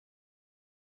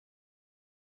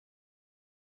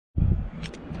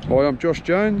Hi, I'm Josh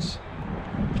Jones.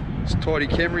 This tidy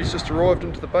Camry's just arrived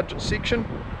into the budget section,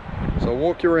 so I'll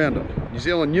walk you around it. New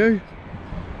Zealand new.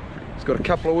 It's got a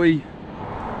couple of wee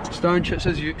stone chips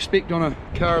as you expect on a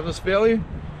car of this value,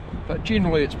 but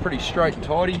generally it's pretty straight and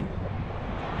tidy.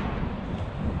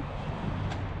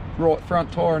 Right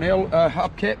front tyre and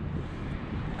hubcap,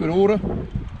 good order.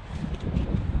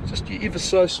 Just your ever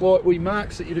so slight wee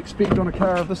marks that you'd expect on a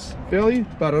car of this value,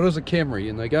 but it is a Camry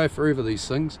and they go forever, these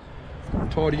things.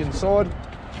 Tidy inside.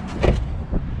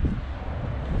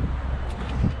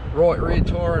 Right rear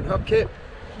tyre and hubcap.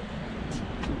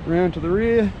 Round to the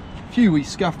rear. A few wee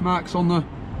scuff marks on the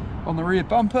rear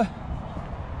bumper.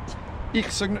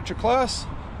 X signature class.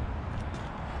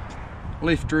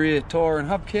 Left rear tyre and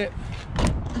hubcap.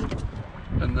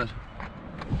 And the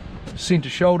centre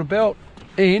shoulder belt.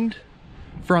 And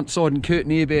front side and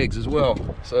curtain airbags as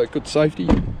well. So good safety.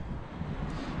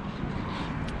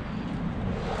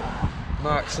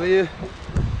 Marks there.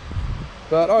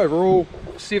 But overall,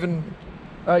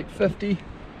 7,850.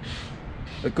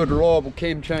 A good reliable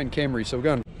cam chain Camry. So we're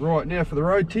going right now for the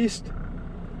road test.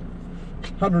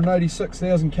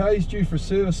 186,000 Ks, due for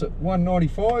service at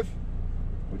 195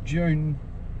 with June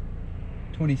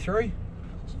 23.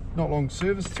 Not long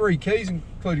service, 3 keys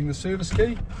including the service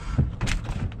key.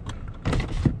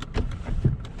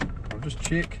 I'll just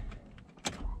check.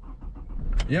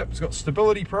 Yep, it's got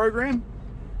stability program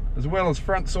as well as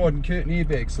front side and curtain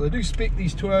airbags. So they do spec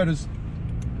these Toyotas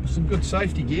with some good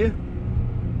safety gear.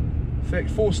 In fact,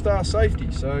 4-star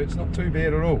safety, so it's not too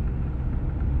bad at all.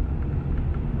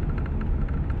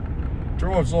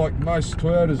 Drives like most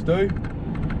Toyotas do,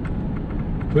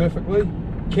 perfectly.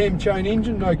 Cam chain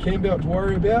engine, no cam belt to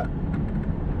worry about.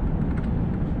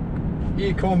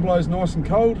 Aircon blows nice and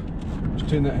cold. Just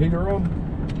turn that heater on.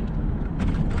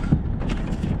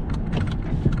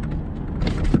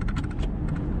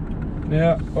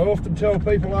 Now, I often tell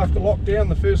people after lockdown,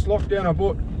 the first lockdown, I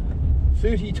bought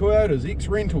 30 Toyotas,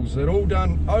 ex-rentals, that all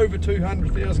done over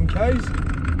 200,000 Ks.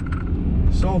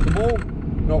 Sold them all,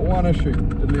 not one issue.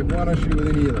 Didn't have one issue with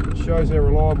any of them. It shows how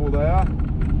reliable they are.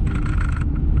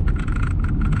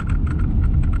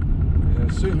 Yeah,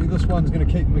 certainly this one's going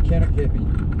to keep the mechanic happy.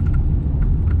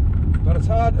 But it's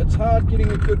hard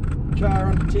getting a good car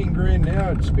under 10 grand now,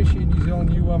 especially a New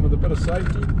Zealand new one with a bit of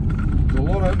safety. There's a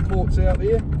lot of imports out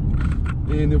there.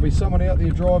 And there'll be someone out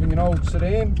there driving an old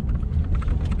sedan.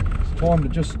 It's time to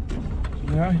just,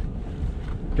 you know,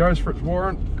 goes for its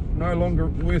warrant, no longer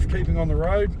worth keeping on the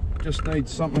road. Just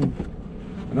needs something,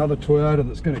 another Toyota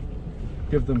that's going to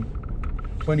give them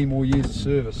plenty more years of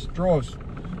service. Drives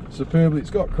superbly, it's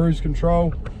got cruise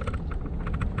control.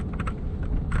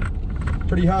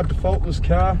 Pretty hard to fault this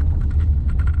car.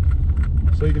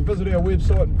 So you can visit our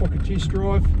website and book a test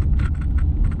drive,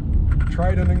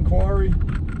 trade-in inquiry.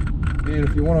 And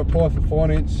if you want to apply for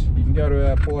finance, you can go to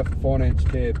our apply for finance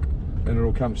tab and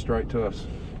it'll come straight to us.